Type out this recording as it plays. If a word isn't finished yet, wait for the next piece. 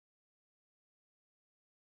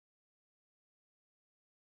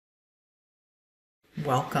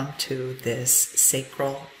welcome to this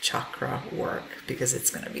sacral chakra work because it's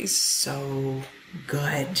going to be so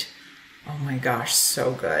good. Oh my gosh,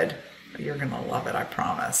 so good. You're going to love it, I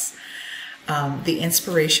promise. The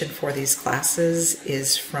inspiration for these classes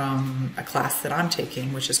is from a class that I'm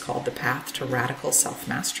taking, which is called The Path to Radical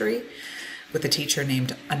Self-Mastery with a teacher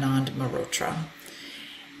named Anand Mehrotra.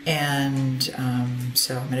 And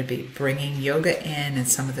so I'm going to be bringing yoga in and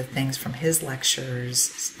some of the things from his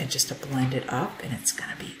lectures and just to blend it up, and it's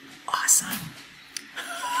going to be awesome.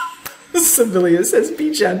 Sibylia says,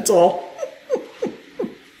 be gentle.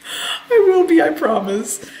 I will be, I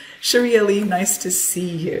promise. Sharieli, nice to see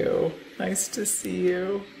you. Nice to see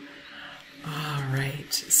you. All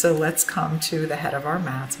right, so let's come to the head of our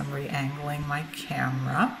mats. I'm re-angling my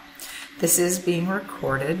camera. This is being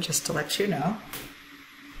recorded, just to let you know.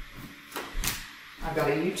 I've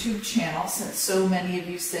got a YouTube channel since so many of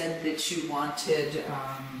you said that you wanted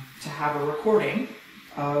to have a recording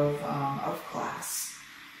of class.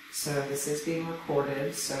 So this is being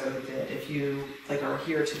recorded so that if you are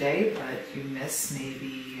here today, but you miss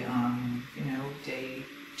maybe, day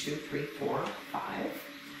 2, 3, 4, 5,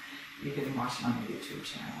 you can watch it on the YouTube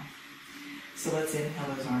channel. So let's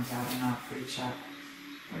inhale those arms out and up, reach up.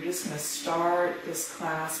 We're just going to start this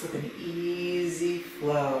class with an easy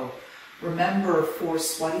flow. Remember, for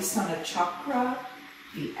Swadhisthana Chakra,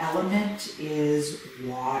 the element is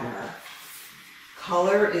water.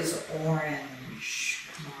 Color is orange.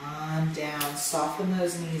 Come on down. Soften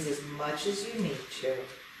those knees as much as you need to.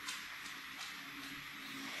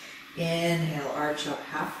 Inhale, arch up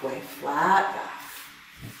halfway, flat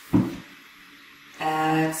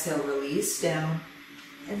back. Exhale, release down.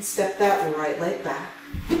 And step that right leg back.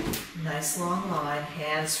 Nice long line.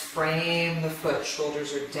 Hands frame the foot.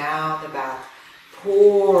 Shoulders are down the back.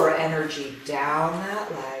 Pour energy down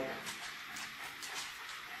that leg.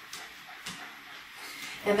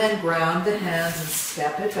 And then ground the hands and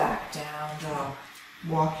step it back. Down dog.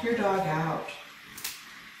 Walk your dog out.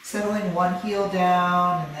 Settling one heel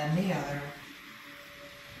down and then the other.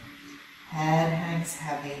 Head hangs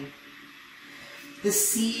heavy. The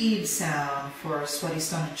seed sound for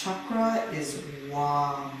Swadhisthana Chakra is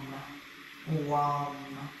Wam. Wam.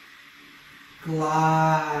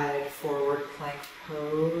 Glide forward, plank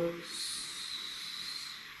pose.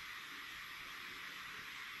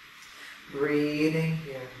 Breathing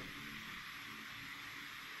here.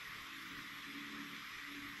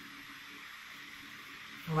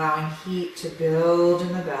 Allowing heat to build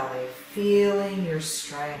in the belly, feeling your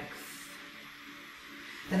strength.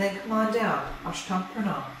 And then come on down, Ashtanga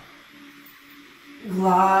Pranam.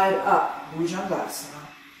 Glide up, Bhujangasana.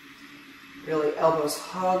 Really, elbows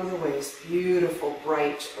hug the waist. Beautiful,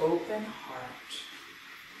 bright, open heart.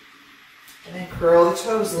 And then curl the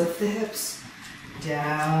toes, lift the hips.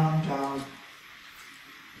 Down dog.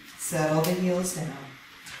 Settle the heels down.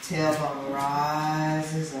 Tailbone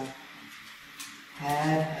rises up.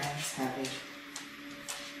 Head hangs heavy.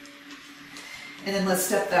 And then let's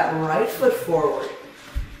step that right foot forward.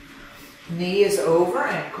 Knee is over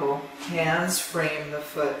ankle. Hands frame the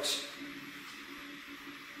foot.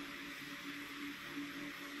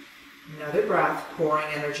 Another breath, pouring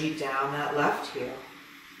energy down that left heel.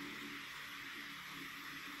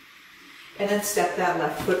 And then step that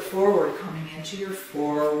left foot forward, coming into your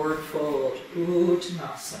forward fold,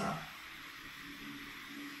 Uttanasana.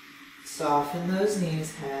 Soften those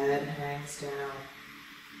knees, head hangs down.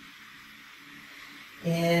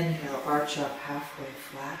 Inhale, arch up halfway,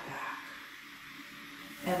 flat back.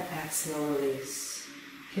 And exhale, release.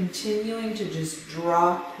 Continuing to just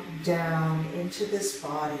drop down into this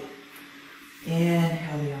body.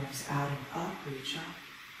 Inhale the arms out and up, reach up.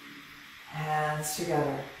 Hands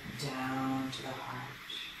together, down to the heart.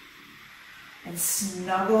 And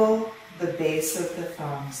snuggle the base of the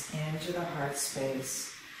thumbs into the heart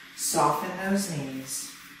space. Soften those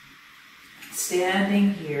knees.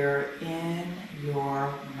 Standing here in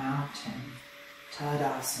your mountain,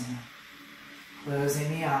 Tadasana. Closing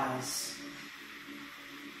the eyes.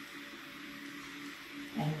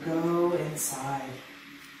 And go inside.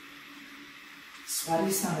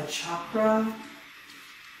 Swadhisthana Chakra,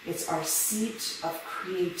 it's our seat of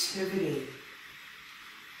creativity.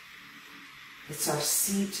 It's our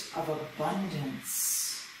seat of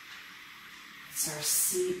abundance. It's our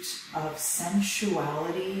seat of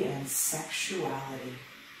sensuality and sexuality.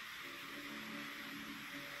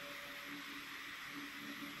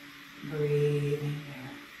 Breathing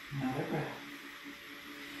here. Another breath.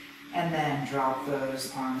 And then drop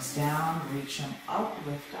those arms down, reach them up,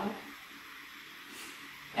 lift up.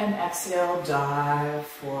 And exhale, dive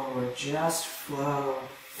forward, just flow.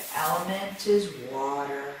 The element is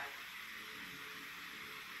water.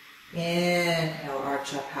 Inhale,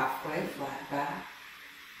 arch up halfway, flat back.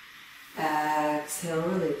 Exhale,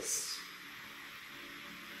 release.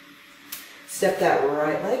 Step that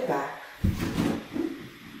right leg back.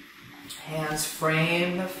 Hands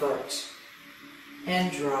frame the foot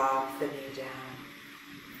and drop the knee down.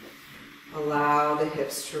 Allow the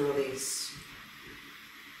hips to release.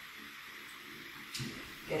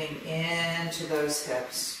 Getting into those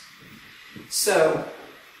hips. So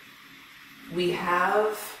we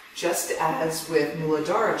have, just as with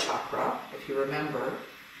Muladhara Chakra, if you remember,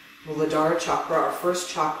 Muladhara Chakra, our first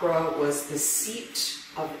chakra, was the seat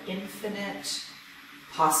of infinite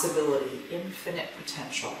possibility, infinite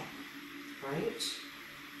potential, right?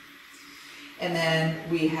 And then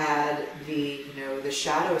we had the, the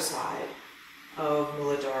shadow side of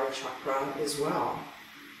Muladhara Chakra as well.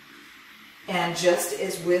 And just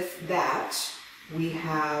as with that, we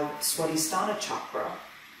have Swadhisthana Chakra,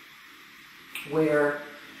 where,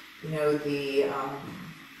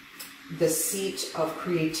 the seat of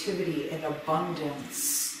creativity and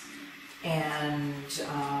abundance and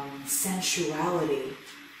sensuality.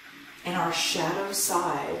 And our shadow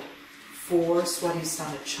side for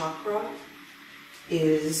Swadhisthana Chakra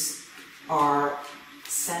is our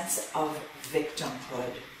sense of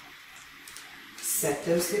victimhood. Set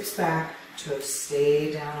those hips back, toes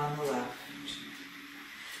stay down on the left.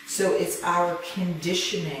 So it's our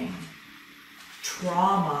conditioning.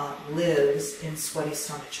 Trauma lives in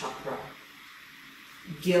Swadhisthana Chakra.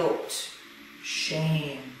 Guilt,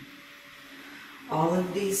 shame, all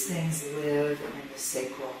of these things live in the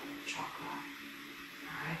sacral chakra.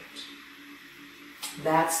 All right?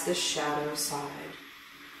 That's the shadow side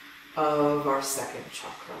of our second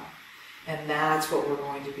chakra. And that's what we're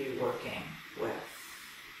going to be working with.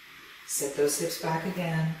 Set those hips back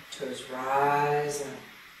again, toes rise up.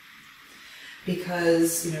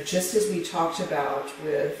 Because, just as we talked about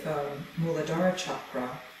with Muladhara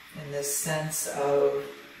Chakra, in this sense of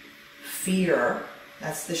fear,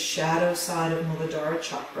 that's the shadow side of Muladhara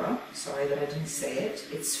Chakra. Sorry that I didn't say it.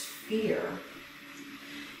 It's fear.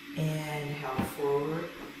 Inhale forward.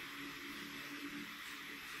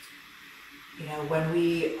 When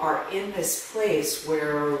we are in this place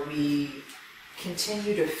where we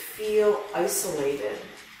continue to feel isolated,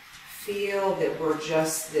 feel that we're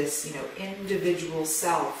just this, individual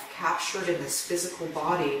self captured in this physical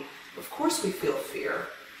body, of course we feel fear.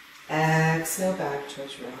 Exhale back,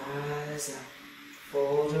 toes rise up.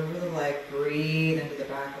 Fold over the leg, breathe into the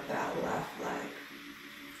back of that left leg.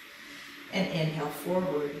 And inhale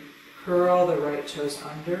forward. Curl the right toes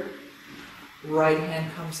under. Right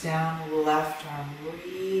hand comes down, left arm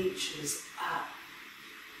reaches up.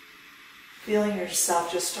 Feeling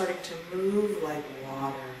yourself just starting to move like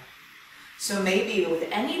water. So maybe with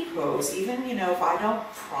any pose, even, if I don't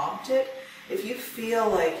prompt it, if you feel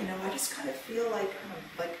like, I just kind of feel like,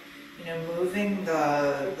 moving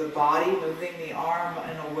the body, moving the arm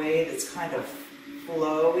in a way that's kind of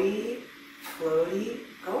floaty,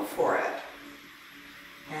 go for it.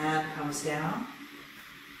 Hand comes down,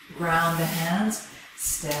 ground the hands,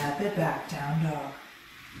 step it back, down dog.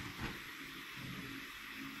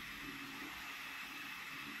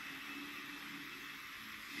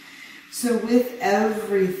 So with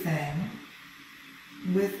everything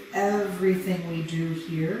we do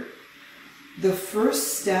here, the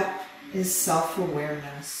first step is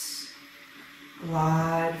self-awareness.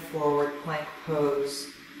 Glide forward, plank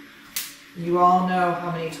pose. You all know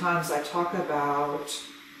how many times I talk about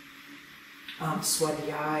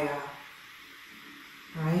swadhyaya,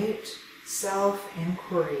 right?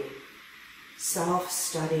 Self-inquiry,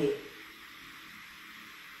 self-study.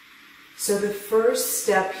 So the first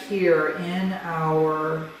step here in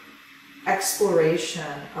our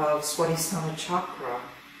exploration of Swadhisthana Chakra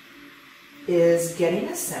is getting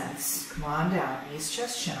a sense, come on down, knees,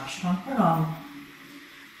 chest, chin, Ashtanga Pranam.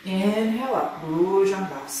 Inhale up,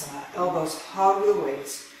 Bhujangasana, elbows hug the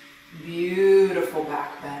waist, beautiful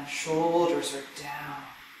back bend, shoulders are down.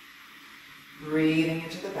 Breathing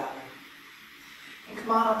into the belly. And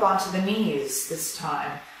come on up onto the knees this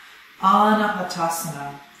time,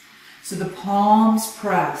 Anahatasana. So the palms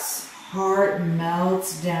press, heart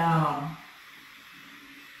melts down.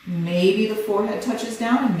 Maybe the forehead touches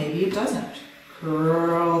down and maybe it doesn't.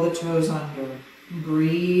 Curl the toes under,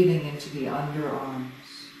 breathing into the underarms.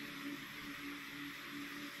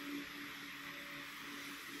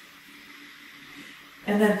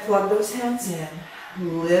 And then plug those hands in,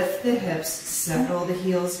 lift the hips, settle the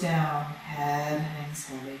heels down, head hangs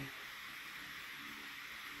heavy.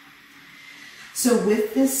 So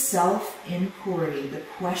with this self-inquiry, the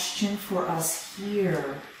question for us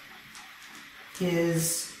here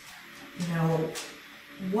is,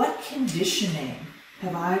 what conditioning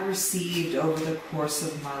have I received over the course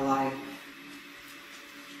of my life?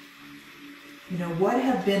 You know, what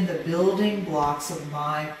have been the building blocks of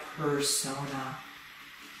my persona?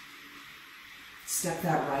 Step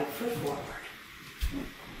that right foot forward.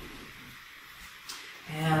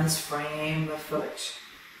 Hands frame the foot.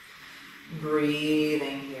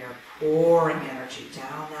 Breathing here, pouring energy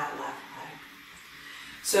down that left leg.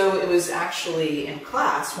 So it was actually in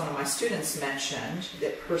class, one of my students mentioned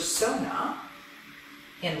that persona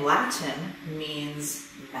in Latin means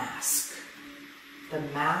mask. The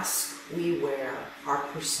mask we wear, our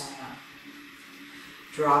persona.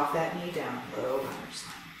 Drop that knee down, low runner's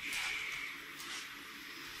lunge.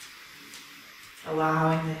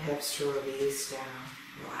 Allowing the hips to release down,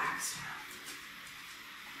 relax down.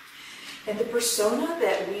 And the persona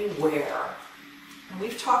that we wear, and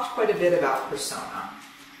we've talked quite a bit about persona,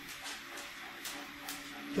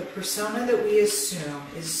 the persona that we assume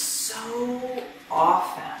is so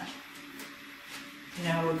often, you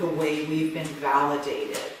know, the way we've been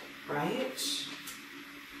validated, right?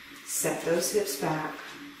 Set those hips back,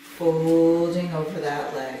 folding over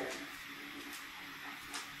that leg.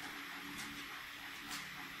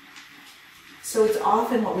 So it's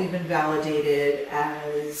often what we've been validated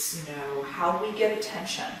as, you know, how we get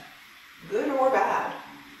attention, good or bad,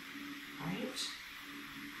 right?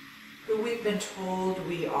 Who we've been told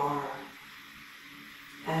we are.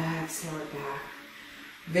 Exhale it back.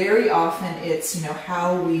 Very often it's, you know,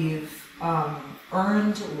 how we've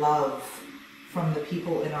earned love from the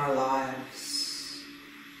people in our lives.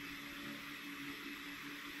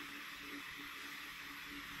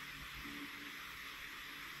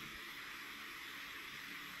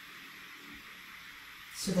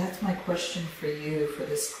 So that's my question for you for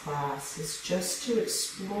this class, is just to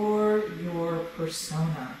explore your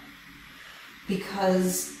persona.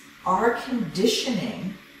 Because our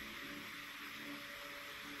conditioning,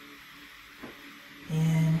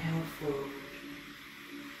 inhale forward,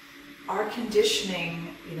 our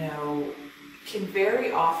conditioning, you know, can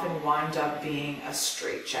very often wind up being a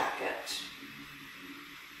straitjacket.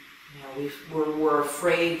 You know, we're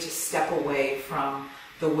afraid to step away from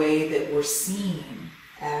the way that we're seen.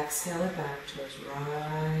 Exhale it back towards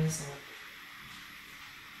rise up.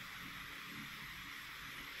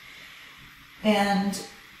 And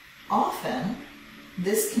often,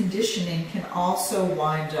 this conditioning can also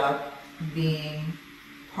wind up being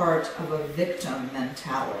part of a victim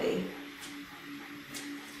mentality.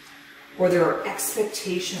 Or there are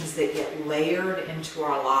expectations that get layered into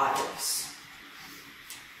our lives.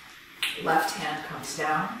 Left hand comes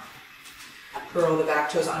down. Curl the back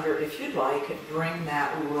toes under if you'd like, and bring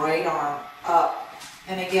that right arm up.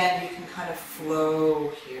 And again, you can kind of flow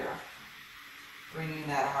here. Bringing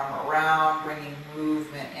that arm around, bringing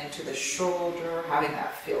movement into the shoulder, having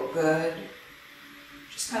that feel good.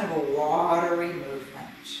 Just kind of a watery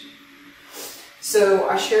movement. So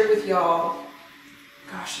I shared with y'all,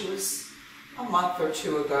 gosh, it was a month or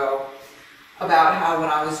two ago, about how when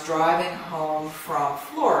I was driving home from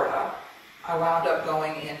Florida, I wound up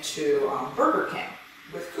going into Burger King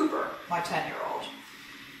with Cooper, my 10-year-old.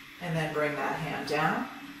 And then bring that hand down.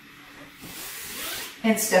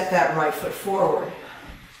 And step that right foot forward.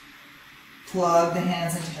 Plug the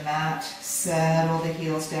hands into the mat. Settle the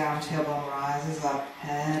heels down. Tailbone rises up.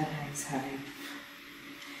 Head hangs heavy.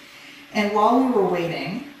 And while we were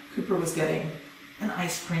waiting, Cooper was getting an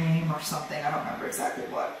ice cream or something. I don't remember exactly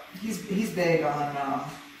what. He's big on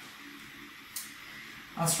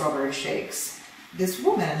strawberry shakes. This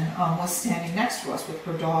woman was standing next to us with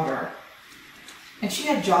her daughter, and she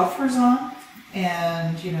had joggers on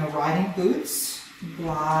and, you know, riding boots.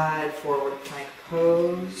 Glide forward, plank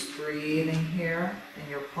pose, breathing here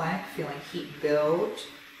in your plank, feeling heat build.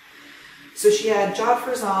 So she had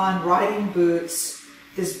joggers on, riding boots,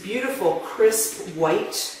 this beautiful crisp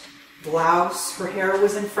white blouse. Her hair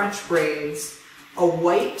was in French braids, a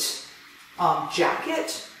white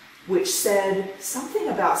jacket which said something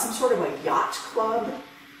about some sort of a yacht club,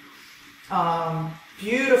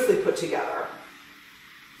 beautifully put together.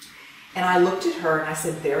 And I looked at her and I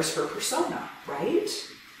said, there's her persona, right?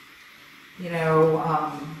 You know,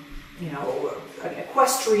 an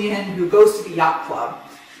equestrian who goes to the yacht club.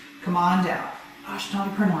 Come on down.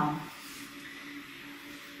 Ashtanga Pranam.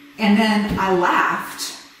 And then I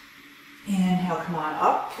laughed. Inhale, come on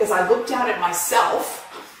up, because I looked down at myself.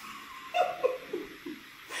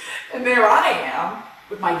 And there I am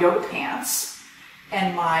with my yoga pants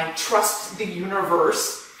and my Trust the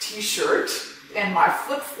Universe t-shirt and my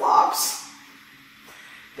flip-flops.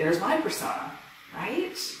 There's my persona,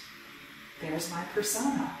 right? There's my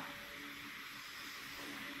persona.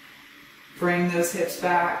 Bring those hips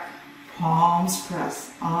back, palms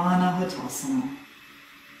press, Anahatasana.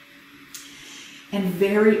 And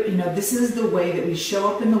this is the way that we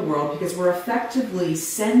show up in the world, because we're effectively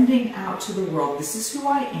sending out to the world, this is who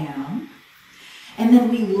I am. And then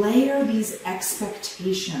we layer these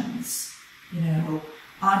expectations,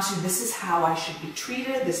 onto this is how I should be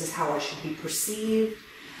treated, this is how I should be perceived.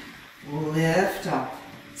 Lift up,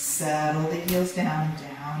 settle the heels down,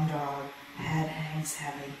 down dog, head hangs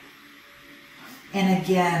heavy. And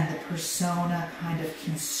again, the persona kind of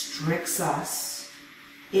constricts us.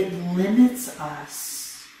 It limits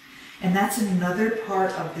us. And that's another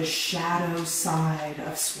part of the shadow side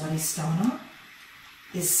of Swadhisthana,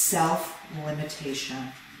 is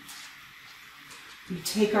self-limitation. We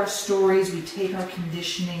take our stories, we take our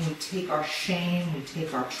conditioning, we take our shame, we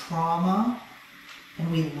take our trauma,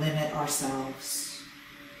 and we limit ourselves.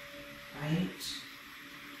 Right?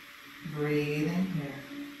 Breathe in here.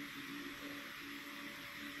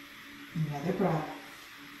 Another breath.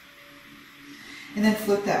 And then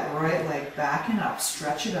flip that right leg back and up.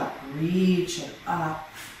 Stretch it up. Reach it up.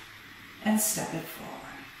 And step it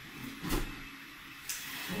forward.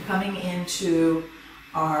 Coming into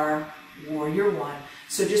our warrior one.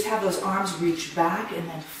 So just have those arms reach back and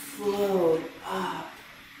then float up.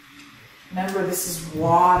 Remember, this is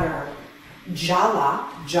water. Jala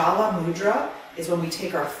mudra is when we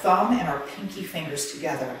take our thumb and our pinky fingers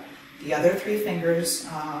together. The other three fingers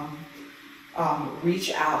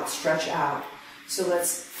reach out, stretch out. So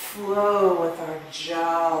let's flow with our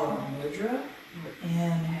Jala mudra. We're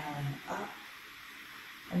inhaling up,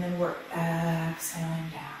 and then we're exhaling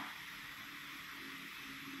down.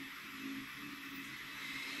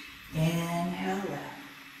 Inhale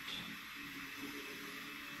left,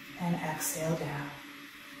 and exhale down.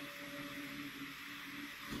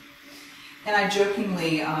 And I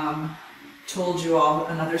jokingly told you all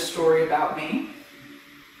another story about me,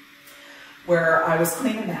 where I was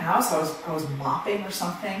cleaning the house, I was mopping or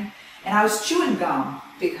something, and I was chewing gum,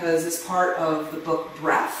 because as part of the book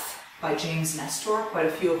Breath by James Nestor, quite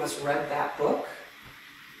a few of us read that book.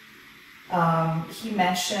 He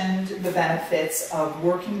mentioned the benefits of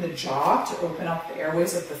working the jaw to open up the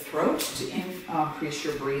airways of the throat to increase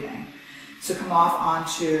your breathing. So come off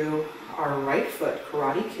onto our right foot,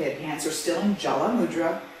 Karate Kid. Hands are still in Jala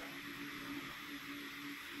Mudra.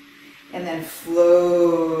 And then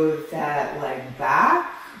float that leg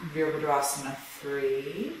back. Virabhadrasana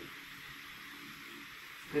 3.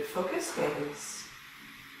 Good focus, gaze.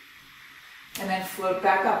 And then float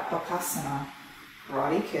back up, Bakasana,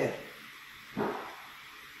 Karate Kid.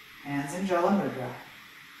 Hands in Jala Mudra.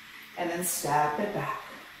 And then step it back.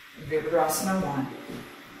 Virabhadrasana 1.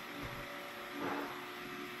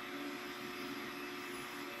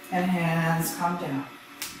 And hands come down.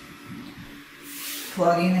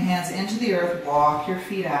 Plugging the hands into the earth, walk your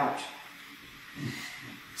feet out.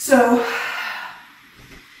 So,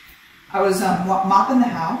 I was mopping the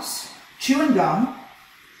house, chewing gum,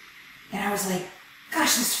 and I was like,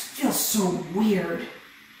 gosh, this feels so weird.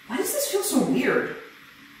 Why does this feel so weird?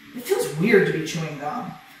 It feels weird to be chewing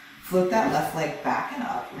gum. Float that left leg back and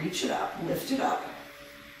up, reach it up, lift it up.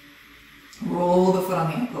 Roll the foot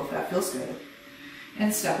on the ankle if that feels good.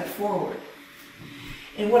 And step it forward.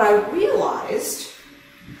 And what I realized,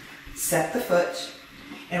 set the foot,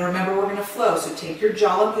 and remember we're going to flow, so take your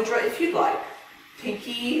Jala Mudra if you'd like.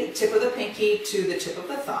 Pinky, tip of the pinky to the tip of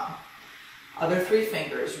the thumb. Other three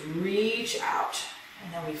fingers, reach out,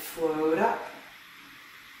 and then we float up.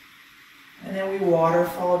 And then we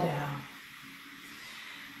waterfall down.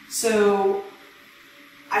 So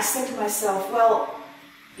I said to myself, well,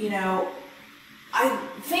 I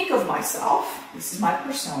think of myself, this is my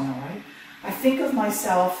persona, right? I think of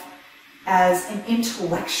myself as an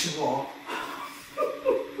intellectual.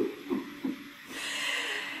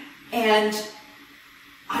 And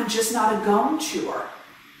I'm just not a gum chewer,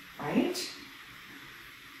 right?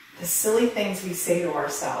 The silly things we say to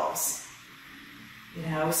ourselves.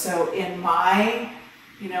 So in my,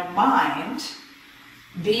 mind,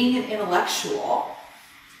 being an intellectual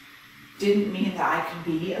didn't mean that I could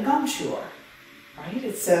be a gum chewer. Right?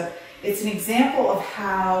 It's an example of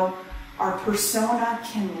how our persona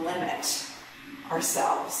can limit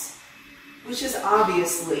ourselves, which is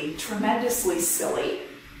obviously tremendously silly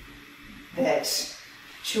that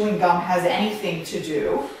chewing gum has anything to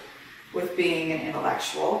do with being an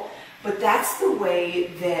intellectual. But that's the way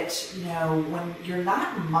that, when you're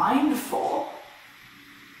not mindful,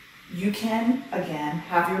 you can, again,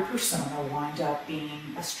 have your persona wind up being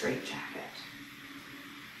a straitjacket.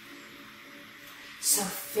 So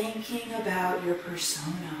thinking about your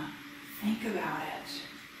persona, think about it.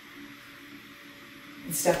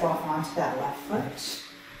 And step off onto that left foot,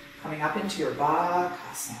 coming up into your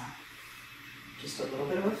Bakasana. Just a little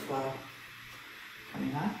bit of a flow.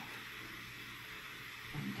 Coming up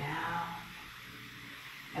and down.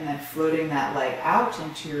 And then floating that leg out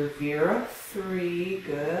into your Vira 3.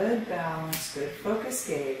 Good balance, good focus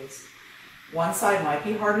gaze. One side might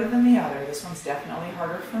be harder than the other. This one's definitely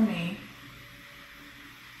harder for me.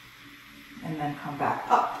 And then come back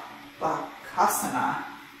up. Bakasana.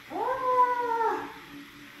 Ah.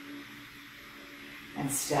 And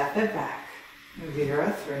step it back.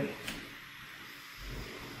 Vira 3.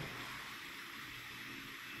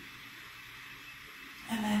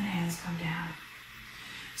 And then hands come down.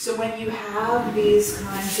 So when you have these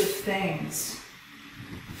kinds of things,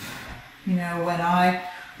 you know,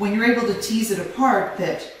 when you're able to tease it apart,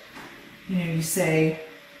 that, you know, you say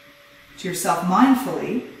to yourself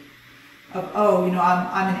mindfully of, oh, you know,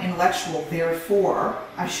 I'm an intellectual, therefore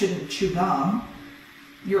I shouldn't chew gum.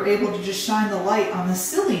 You're able to just shine the light on the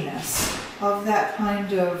silliness of that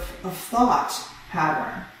kind of thought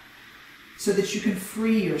pattern so that you can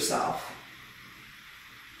free yourself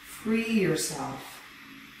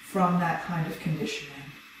from that kind of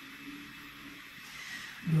conditioning.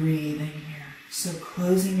 Breathing here. So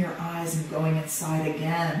closing your eyes and going inside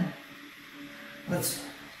again. Let's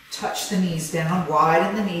touch the knees down,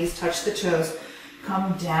 widen the knees, touch the toes.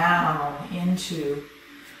 Come down into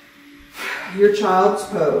your child's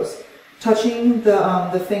pose. Touching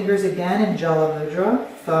the fingers again in Jala Mudra.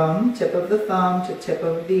 Thumb, tip of the thumb to tip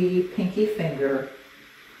of the pinky finger.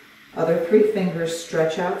 Other 3 fingers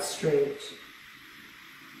stretch out straight.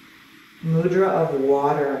 Mudra of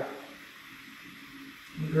water.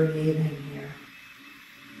 Breathing here.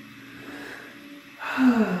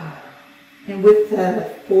 And with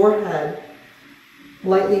the forehead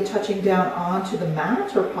lightly touching down onto the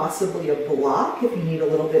mat or possibly a block if you need a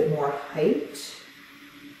little bit more height.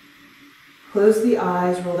 Close the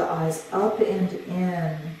eyes, roll the eyes up and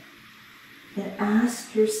in. And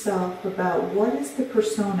ask yourself about what is the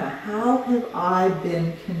persona? How have I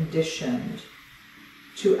been conditioned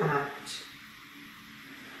to act?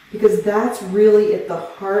 Because that's really at the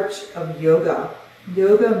heart of yoga.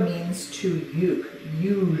 Yoga means to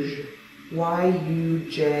yuj,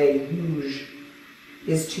 Y-U-J, yuj,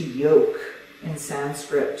 is to yoke in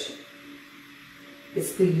Sanskrit.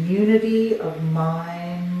 It's the unity of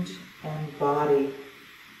mind and body.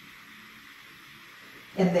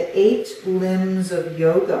 And the 8 limbs of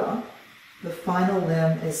yoga, the final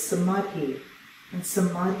limb is samadhi. And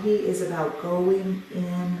samadhi is about going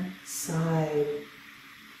inside,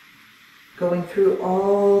 going through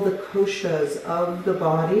all the koshas of the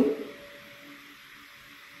body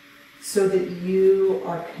so that you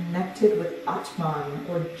are connected with Atman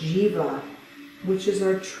or Jiva, which is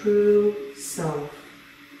our true self.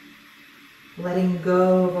 Letting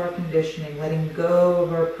go of our conditioning, letting go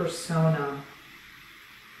of our persona,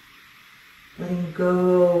 letting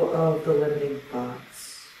go of the limiting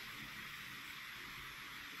thoughts.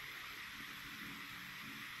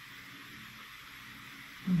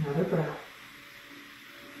 Another breath.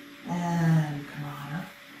 And come on up.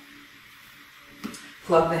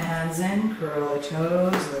 Plug the hands in, curl the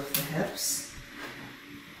toes, lift the hips.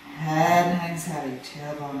 Head hangs heavy,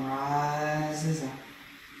 tailbone rises up.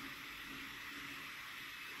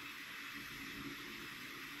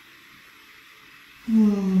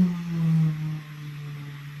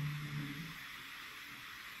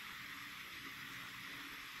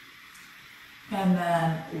 And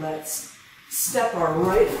then let's step our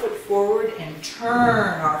right foot forward and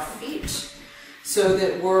turn our feet so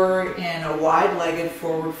that we're in a wide-legged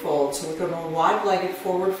forward fold. So with a wide-legged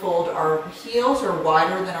forward fold, our heels are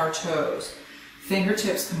wider than our toes.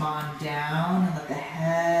 Fingertips come on down and let the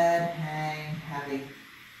head hang heavy.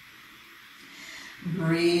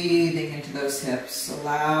 Breathing into those hips,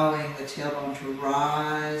 allowing the tailbone to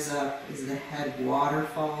rise up as the head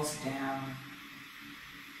waterfalls down.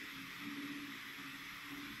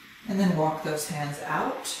 And then walk those hands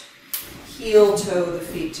out. Heel toe the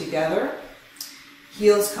feet together.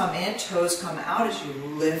 Heels come in, toes come out as you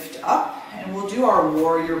lift up. And we'll do our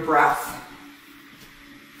warrior breath.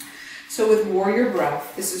 So with warrior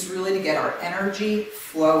breath, this is really to get our energy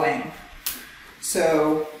flowing.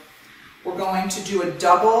 So we're going to do a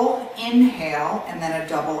double inhale and then a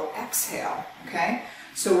double exhale, okay?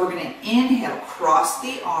 So we're going to inhale, cross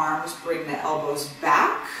the arms, bring the elbows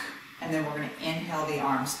back, and then we're going to inhale the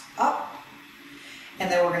arms up,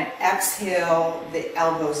 and then we're going to exhale the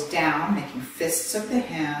elbows down, making fists of the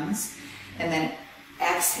hands, and then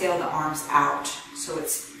exhale the arms out. So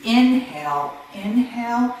it's inhale,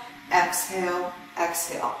 inhale, exhale,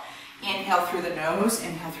 exhale. Inhale through the nose,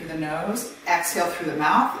 inhale through the nose, exhale through the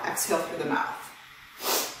mouth, exhale through the mouth.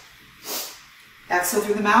 Exhale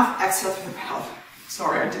through the mouth, exhale through the mouth.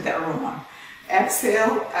 Sorry, I did that wrong.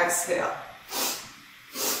 Exhale, exhale.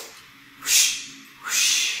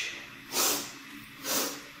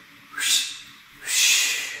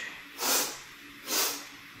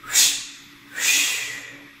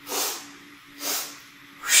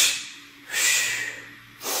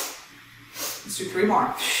 Let's do 3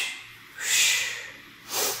 more.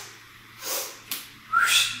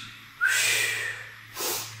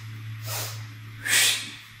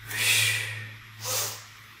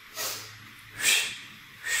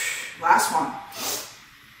 Last one.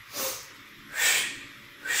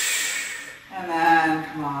 And then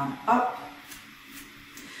come on up.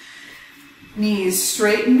 Knees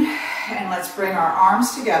straighten, and let's bring our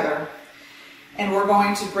arms together. And we're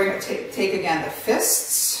going to take again the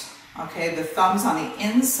fists, okay, the thumbs on the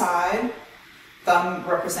inside, thumb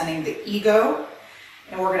representing the ego.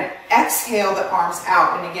 And we're going to exhale the arms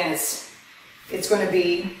out. And again, it's going to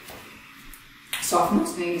be, soften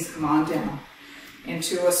those knees, come on down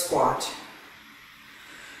into a squat.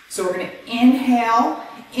 So we're going to inhale,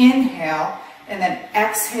 inhale, and then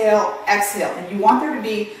exhale, exhale. And you want there to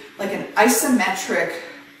be like an isometric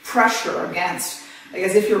pressure against, like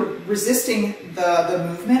as if you're resisting the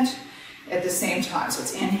movement at the same time. So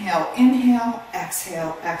it's inhale, inhale,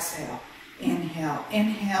 exhale, exhale. Inhale,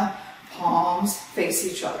 inhale, palms face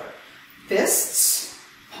each other. Fists,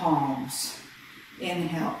 palms.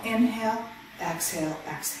 Inhale, inhale, exhale,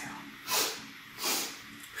 exhale.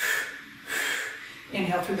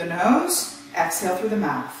 Inhale through the nose, exhale through the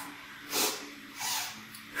mouth.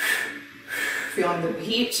 Feeling the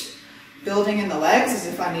heat building in the legs as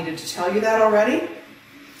if I needed to tell you that already.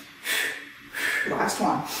 Last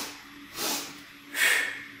one.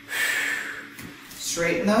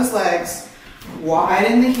 Straighten those legs,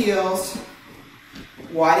 widen the heels,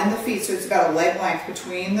 widen the feet so it's about a leg length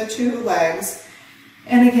between the 2 legs.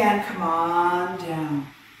 And again, come on down.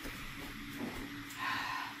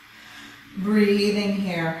 Breathing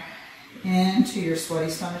here into your sweaty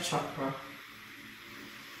stomach chakra.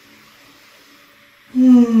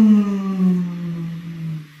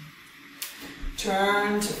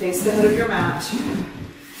 Turn to face the head of your mat.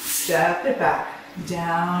 Step it back,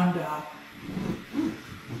 down, dog.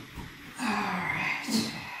 All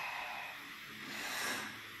right.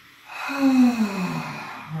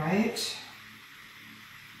 All right.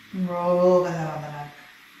 Roll the head on the neck.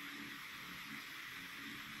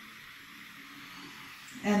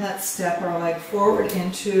 And let's step our leg forward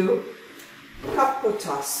into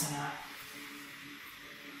Kapotasana.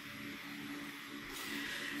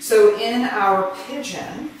 So in our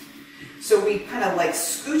pigeon, so we kind of like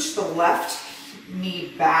scooch the left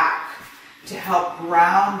knee back to help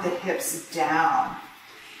ground the hips down.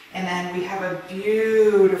 And then we have a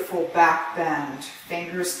beautiful back bend,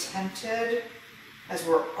 fingers tented as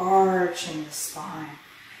we're arching the spine.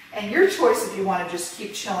 And your choice if you want to just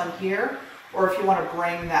keep chilling here, or if you want to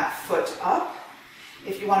bring that foot up.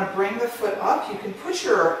 If you want to bring the foot up, you can put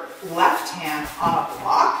your left hand on a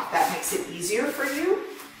block, if that makes it easier for you.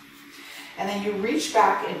 And then you reach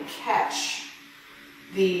back and catch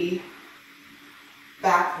the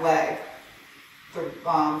back leg,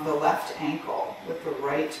 the left ankle with the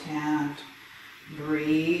right hand.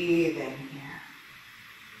 Breathing here.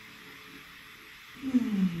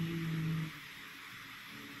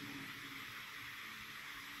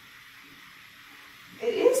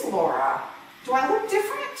 It is Laura. Do I look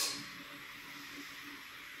different?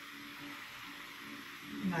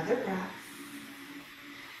 Another breath.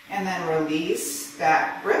 And then release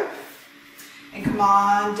that grip. And come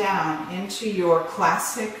on down into your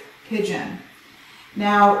classic pigeon.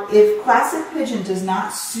 Now, if classic pigeon does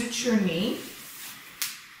not suit your knee,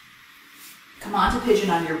 come on to pigeon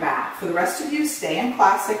on your back. For the rest of you, stay in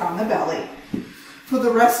classic on the belly. For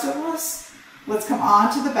the rest of us, let's come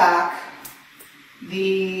on to the back.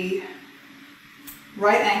 The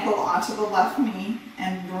right ankle onto the left knee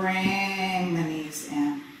and bring the knees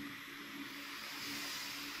in.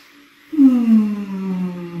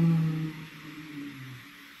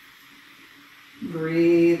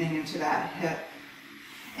 Breathing into that hip.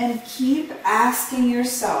 And keep asking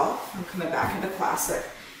yourself, I'm coming back into classic,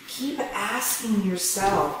 keep asking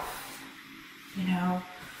yourself, you know,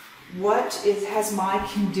 has my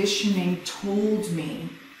conditioning told me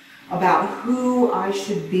about who I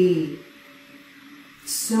should be?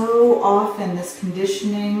 So often this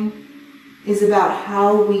conditioning is about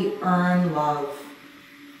how we earn love,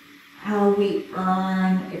 how we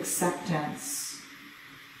earn acceptance,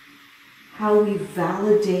 how we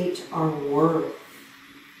validate our worth.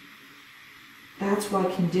 That's why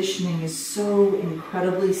conditioning is so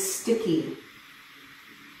incredibly sticky.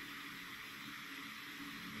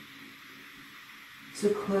 So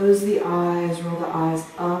close the eyes, roll the eyes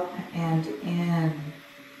up and in.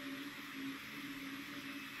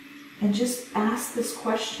 And just ask this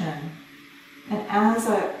question. And as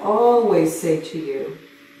I always say to you,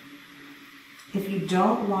 if you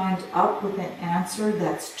don't wind up with an answer,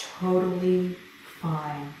 that's totally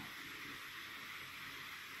fine.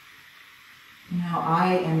 Now,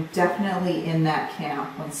 I am definitely in that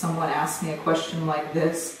camp. When someone asks me a question like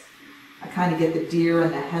this, I kind of get the deer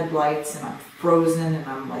in the headlights and I'm frozen and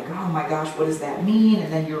I'm like, oh my gosh, what does that mean?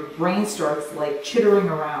 And then your brain starts like chittering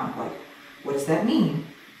around, like, what does that mean?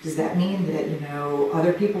 Does that mean that, you know,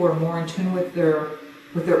 other people are more in tune with their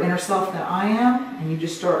inner self than I am? And you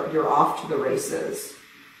just start, you're off to the races.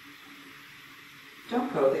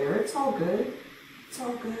 Don't go there. It's all good. It's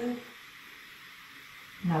all good.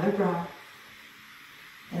 Another breath.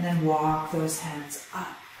 And then walk those hands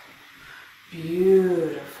up.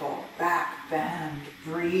 Beautiful. Back bend.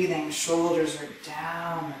 Breathing. Shoulders are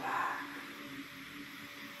down the back.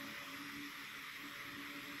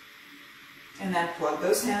 And then plug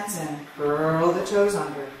those hands in. Curl the toes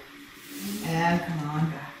under. And come on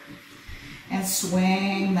back. And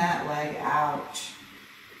swing that leg out.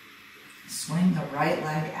 Swing the right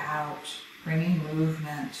leg out. Bringing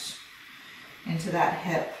movement into that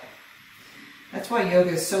hip. That's why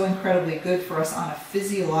yoga is so incredibly good for us on a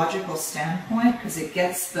physiological standpoint, because it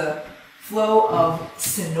gets the flow of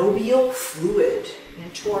synovial fluid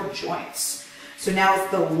into our joints. So now it's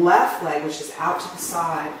the left leg, which is out to the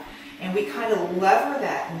side, and we kind of lever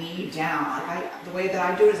that knee down. The way that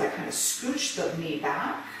I do it is I kind of scooch the knee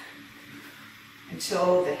back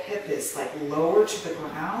until the hip is like lower to the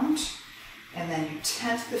ground, and then you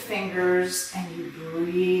tent the fingers and you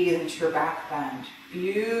breathe into your back bend.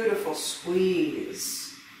 Beautiful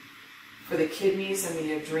squeeze for the kidneys and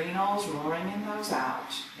the adrenals, wringing those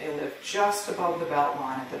out. They live just above the belt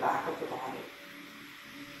line at the back of the body.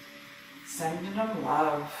 Sending them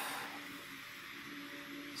love.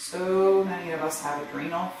 So many of us have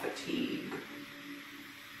adrenal fatigue.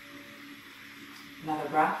 Another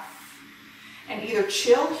breath. And either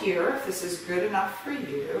chill here if this is good enough for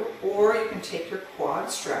you, or you can take your quad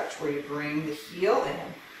stretch where you bring the heel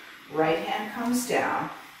in. Right hand comes down.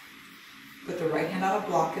 Put the right hand on a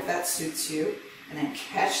block if that suits you, and then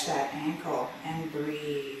catch that ankle and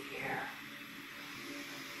breathe here.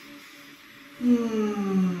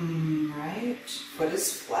 Right? Foot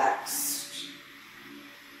is flexed.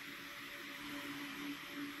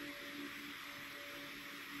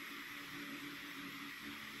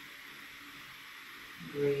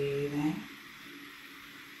 Breathing.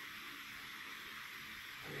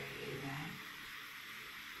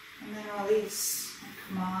 And then release.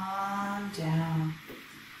 Come on down.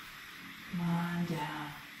 Come on down.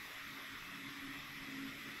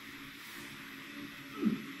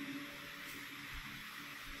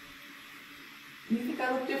 You think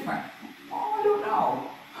I look different? Oh, I don't know.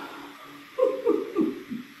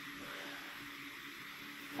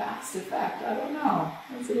 Fast effect, I don't know.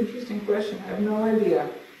 That's an interesting question. I have no idea.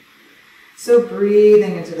 So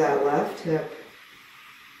breathing into that left hip.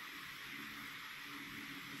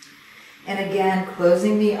 And again,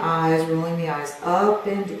 closing the eyes, rolling the eyes up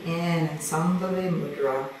and in Sambhava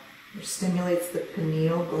Mudra, which stimulates the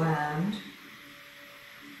pineal gland.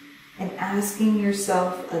 And asking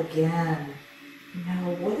yourself again,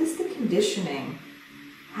 now what is the conditioning?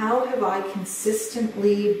 How have I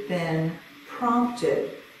consistently been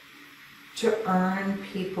prompted to earn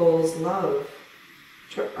people's love,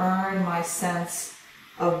 to earn my sense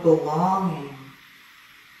of belonging,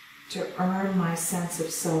 to earn my sense of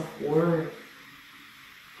self-worth?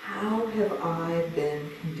 How have I been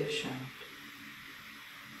conditioned?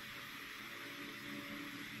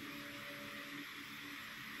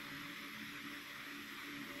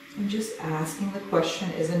 And just asking the question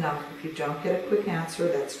is enough. If you don't get a quick answer,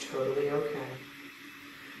 that's totally okay.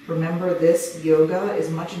 Remember, this yoga is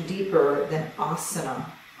much deeper than asana.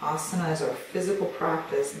 Asana is our physical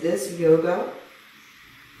practice. This yoga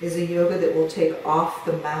is a yoga that will take off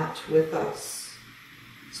the mat with us.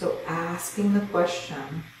 So asking the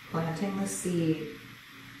question, planting the seed,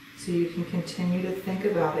 so you can continue to think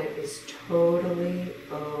about it, is totally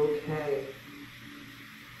okay.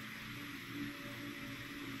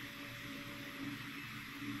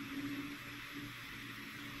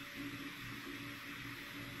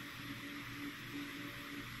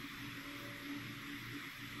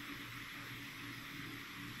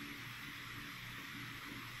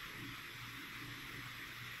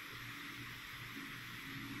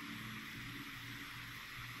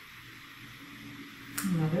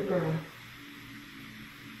 Another breath.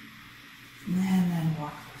 And then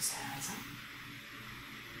walk those hands up.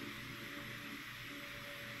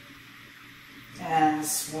 And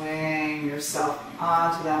swing yourself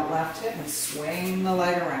onto that left hip and swing the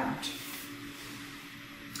leg around.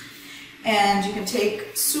 And you can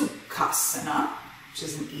take Sukhasana, which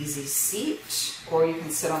is an easy seat, or you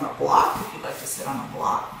can sit on a block if you'd like to sit on a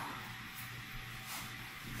block.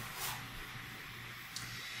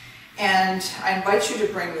 And I invite you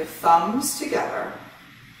to bring the thumbs together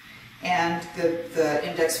and the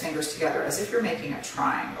index fingers together as if you're making a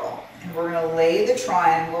triangle. And we're going to lay the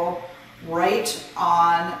triangle right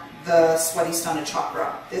on the Swadhisthana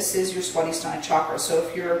chakra. This is your Swadhisthana chakra. So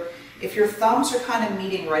if your thumbs are kind of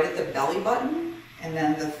meeting right at the belly button, and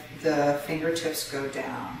then the fingertips go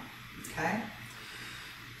down, okay?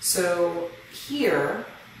 So here,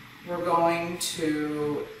 we're going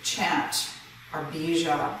to chant our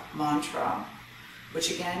Bija mantra, which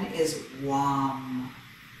again is WAM.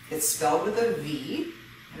 It's spelled with a V,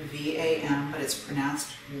 V-A-M, but it's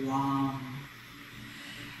pronounced WAM.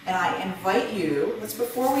 And I invite you,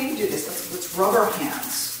 before we do this, let's rub our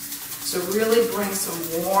hands. So really bring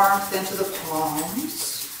some warmth into the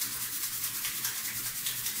palms.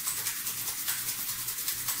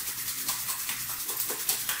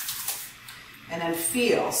 And then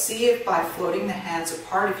feel, see if by floating the hands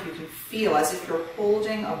apart, if you can feel as if you're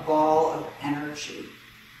holding a ball of energy.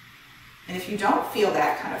 And if you don't feel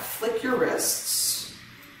that, kind of flick your wrists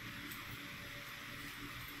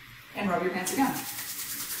and rub your hands again.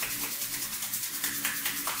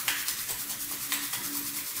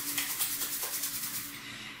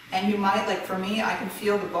 And you might, like for me, I can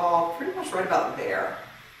feel the ball pretty much right about there.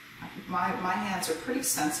 My hands are pretty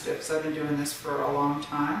sensitive because I've been doing this for a long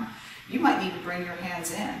time. You might need to bring your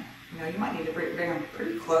hands in. You might need to bring them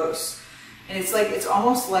pretty close. And it's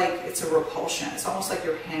almost like it's a repulsion. It's almost like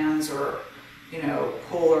your hands are,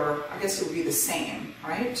 polar. I guess it would be the same,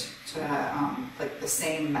 right? Like the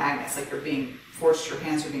same magnets, like your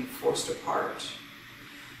hands are being forced apart.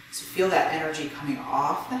 So feel that energy coming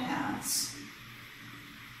off the hands.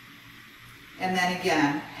 And then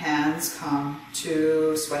again, hands come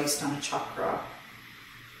to Swadhisthana chakra.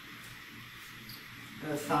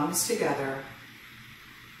 The thumbs together,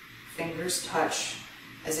 fingers touch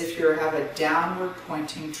as if you have a downward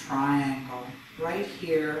pointing triangle right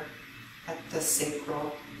here at the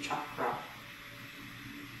sacral chakra.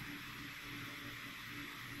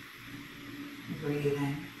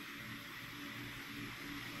 Breathing.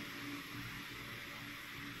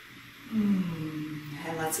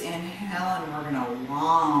 And let's inhale, and we're going to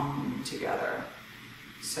WAM together.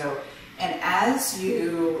 So, and as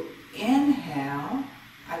you inhale,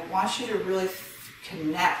 I want you to really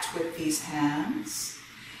connect with these hands.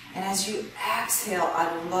 And as you exhale,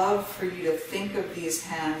 I'd love for you to think of these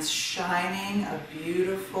hands shining a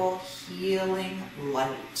beautiful healing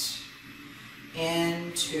light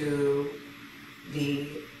into the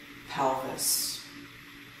pelvis,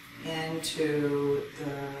 into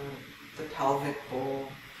the pelvic bowl,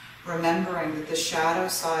 remembering that the shadow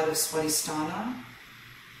side of Swadhisthana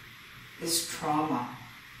is trauma,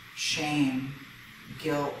 shame,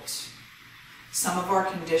 guilt. Some of our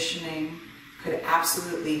conditioning could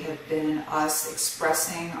absolutely have been us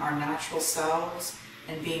expressing our natural selves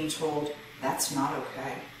and being told, that's not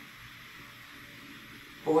okay.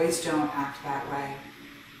 Boys don't act that way.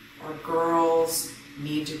 Or girls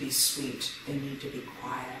need to be sweet. They need to be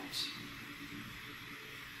quiet.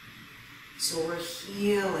 So we're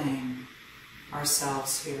healing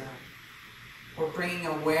ourselves here. We're bringing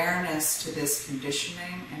awareness to this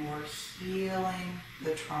conditioning, and we're healing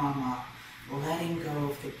the trauma, letting go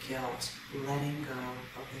of the guilt, letting go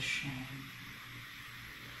of the shame.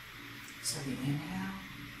 So we inhale,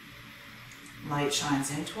 light shines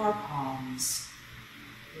into our palms.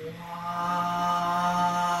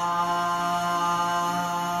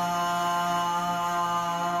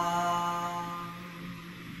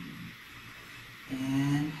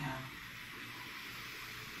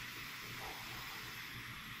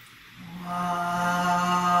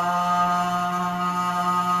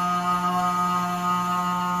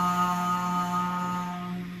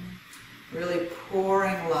 Really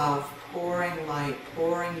pouring love, pouring light,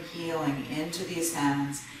 pouring healing into these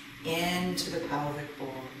hands, into the pelvic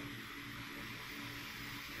bowl.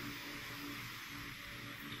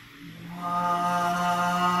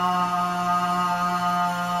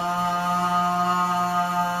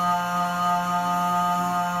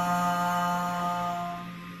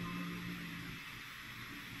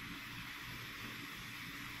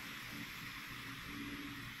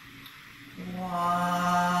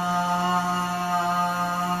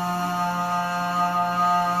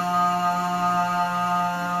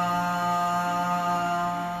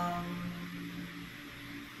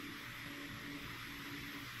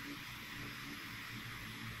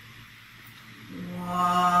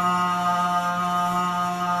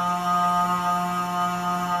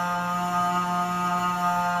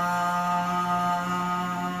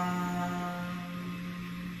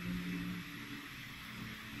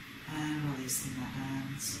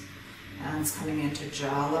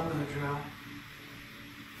 Jala Mudra.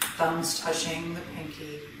 Thumbs touching the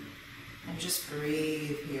pinky. And just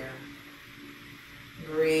breathe here.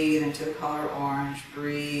 Breathe into the color orange.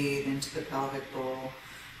 Breathe into the pelvic bowl.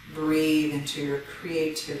 Breathe into your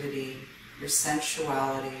creativity, your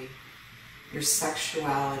sensuality, your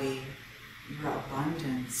sexuality, your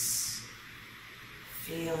abundance.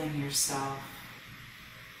 Feeling yourself.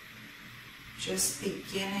 Just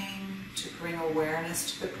beginning to bring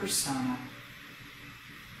awareness to the persona.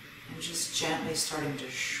 And just gently starting to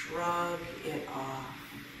shrug it off.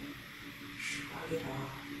 Shrug it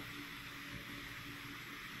off.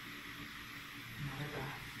 Another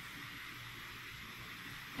breath.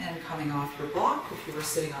 And coming off your block, if you were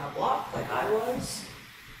sitting on a block like I was.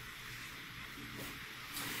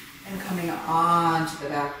 And coming onto the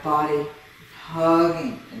back body,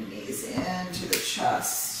 hugging the knees into the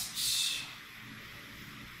chest.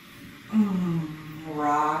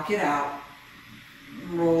 Rock it out.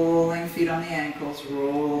 Rolling feet on the ankles,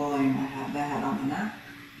 rolling the head on the neck.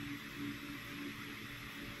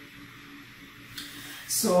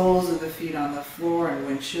 Soles of the feet on the floor and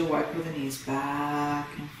windshield wiper the knees back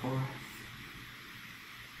and forth.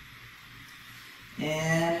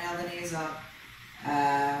 Inhale the knees up.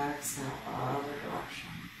 Exhale, other direction.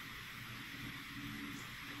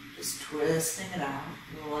 Just twisting it out,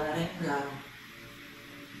 letting go.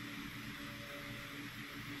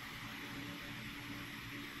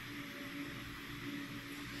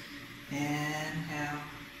 Inhale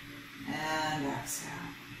and exhale.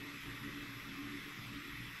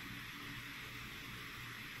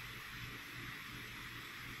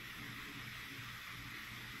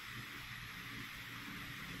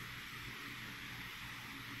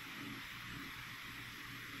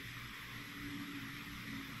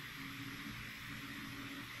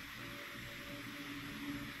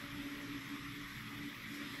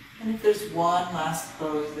 And if there's one last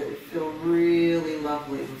pose that would feel really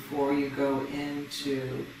lovely before you go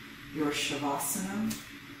into your Shavasana,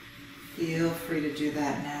 feel free to do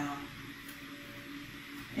that now.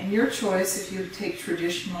 And your choice, if you take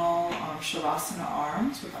traditional Shavasana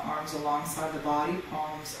arms with the arms alongside the body,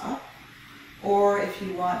 palms up, or if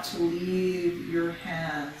you want to leave your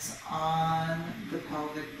hands on the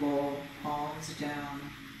pelvic bowl, palms down,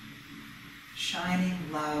 shining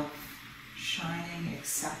love, shining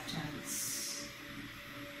acceptance,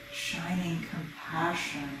 shining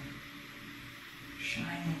compassion,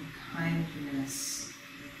 shining kindness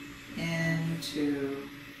into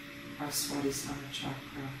our Swadhisthana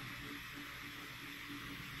chakra.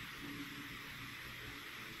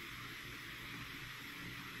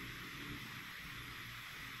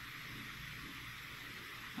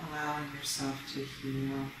 Allowing yourself to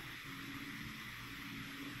heal.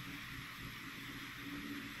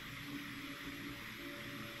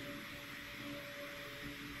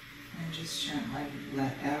 Just gently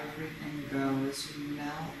let everything go as you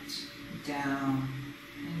melt down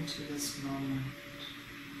into this moment.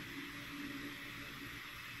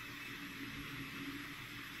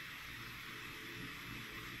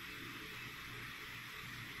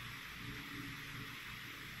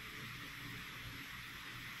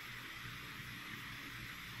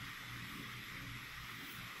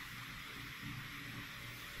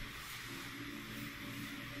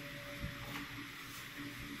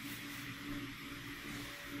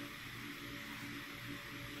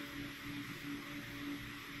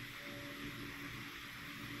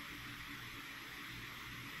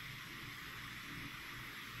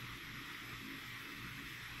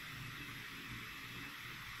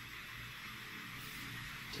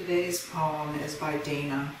 Today's poem is by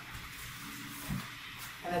Dana,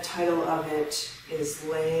 and the title of it is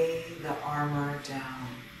Lay the Armor Down.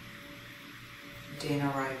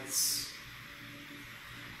 Dana writes,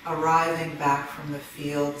 arriving back from the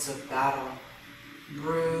fields of battle,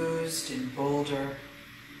 bruised in boulder,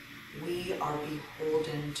 we are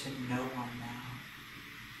beholden to no one now.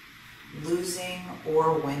 Losing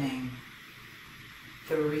or winning,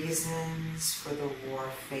 the reasons for the war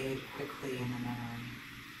fade quickly in the memory.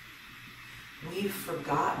 We've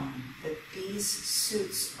forgotten that these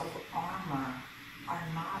suits of armor are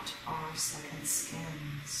not our second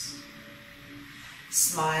skins.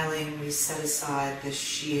 Smiling, we set aside the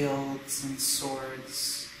shields and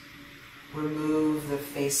swords, remove the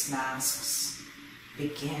face masks,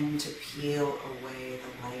 begin to peel away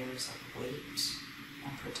the layers of weight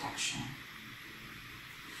and protection.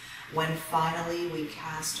 When finally we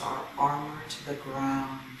cast our armor to the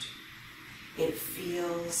ground, it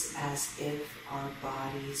feels as if our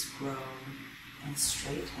bodies grow and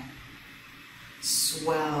straighten,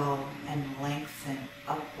 swell and lengthen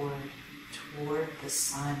upward toward the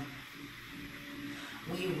sun.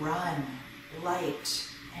 we run light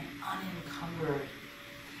and unencumbered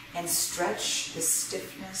and stretch the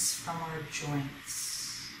stiffness from our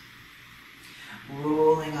joints.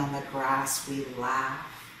 Rolling on the grass, we laugh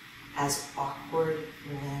as awkward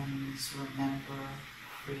limbs remember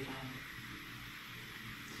freedom.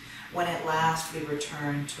 When at last we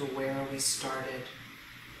return to where we started,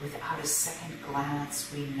 without a second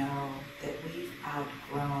glance, we know that we've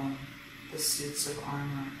outgrown the suits of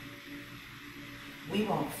armor. We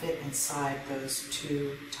won't fit inside those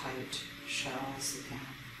too tight shells again.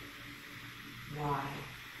 Why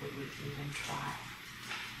would we even try?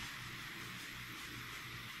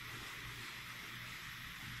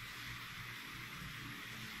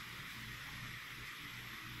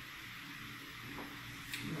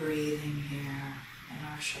 Breathing here in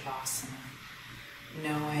our Shavasana,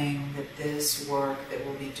 knowing that this work that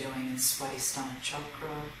we'll be doing in Swadhisthana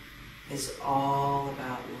Chakra is all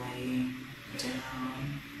about laying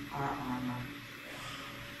down our armor.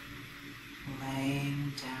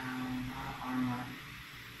 Laying down our armor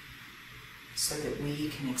so that we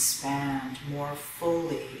can expand more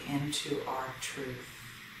fully into our truth.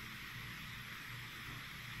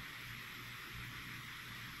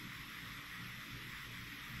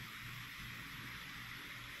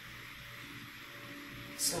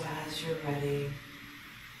 So as you're ready,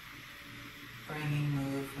 bringing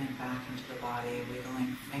movement back into the body,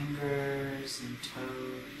 wiggling fingers and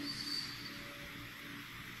toes,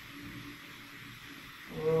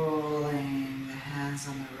 rolling the hands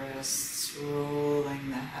on the wrists, rolling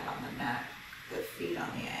the head on the neck, the feet on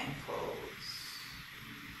the ankles,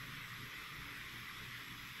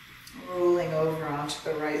 rolling over onto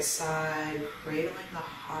the right side, cradling the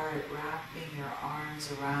heart, wrapping your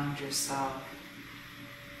arms around yourself,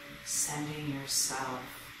 sending yourself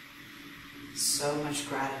so much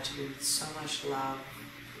gratitude, so much love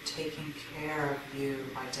for taking care of you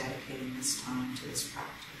by dedicating this time to this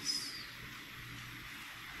practice.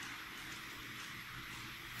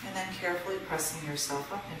 And then carefully pressing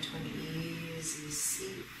yourself up into an easy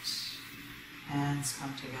seat. Hands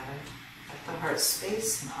come together at the heart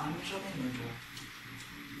space in Anjali Mudra.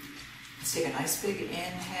 Let's take a nice big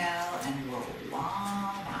inhale and roll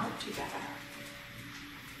on out together.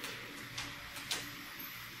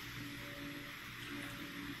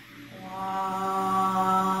 One.